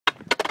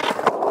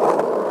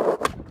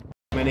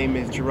name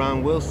is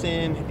Jeron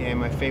Wilson, and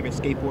my favorite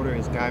skateboarder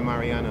is Guy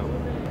Mariano.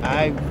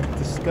 I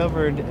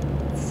discovered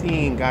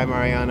seeing Guy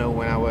Mariano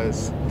when I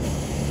was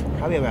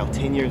probably about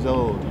 10 years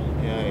old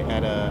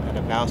at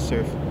a bow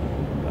surf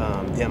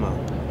demo,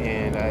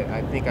 and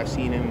I think I've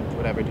seen him,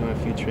 whatever, doing a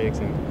few tricks,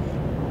 and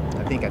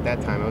I think at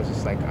that time I was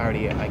just like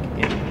already like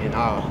in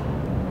awe.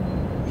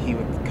 He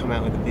would come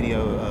out with a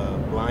video,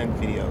 blind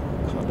video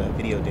called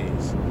Video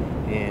Days,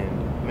 and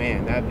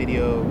man, that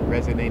video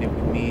resonated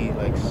with me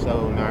like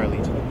so gnarly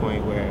to the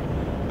point where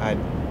I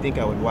think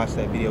I would watch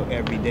that video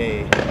every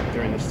day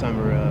during the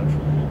summer of,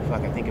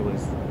 fuck, I think it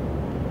was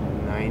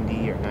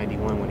 90 or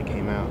 91 when it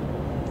came out.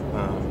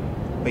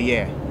 But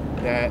yeah,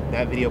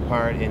 that video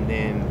part, and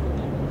then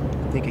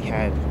I think it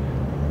had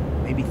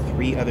maybe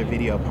 3 other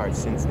video parts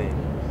since then,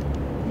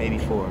 maybe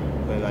 4,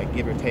 but like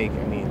give or take,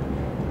 I mean,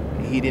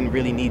 he didn't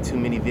really need too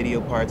many video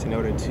parts in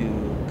order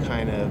to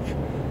kind of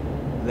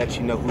let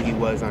you know who he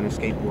was on a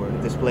skateboard.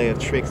 The display of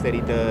tricks that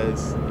he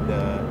does,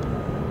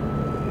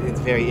 it's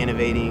very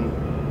innovating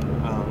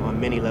on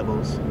many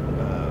levels.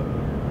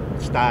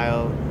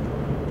 Style,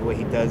 the way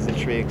he does the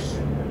tricks,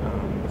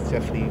 it's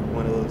definitely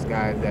one of those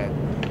guys that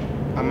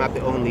I'm not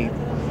the only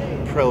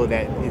pro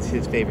that is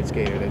his favorite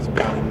skater. There's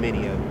probably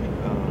many of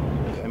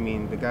them. I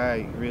mean, the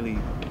guy really,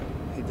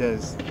 he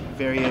does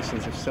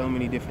variations of so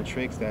many different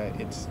tricks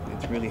that it's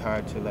really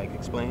hard to like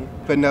explain.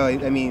 But no,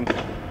 I mean,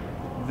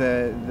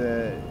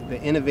 the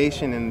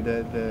innovation and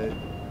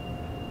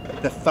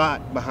the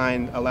thought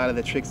behind a lot of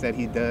the tricks that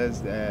he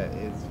does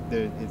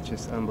it's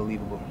just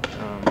unbelievable.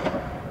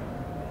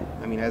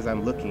 I mean, as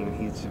I'm looking,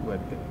 he's what,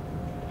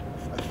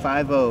 a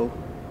 5.0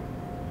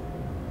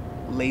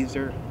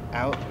 laser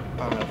out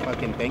on a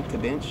fucking bank to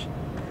bench.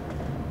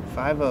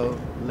 5.0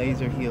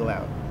 laser heel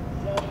out.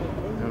 I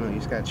don't know, you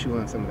just gotta chew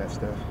on some of that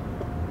stuff.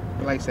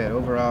 But like I said,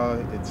 overall,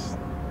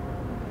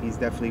 he's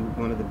definitely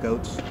one of the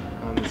GOATs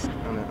on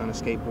a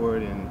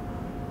skateboard, and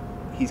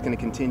he's going to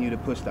continue to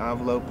push the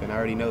envelope, and I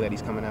already know that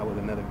he's coming out with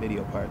another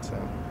video part,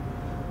 so,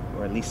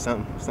 or at least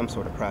some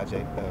sort of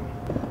project.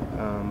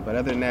 But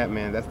other than that,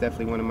 man, that's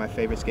definitely one of my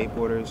favorite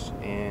skateboarders,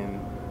 and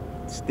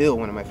still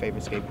one of my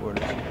favorite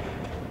skateboarders.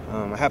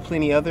 I have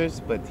plenty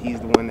others, but he's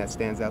the one that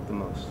stands out the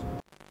most.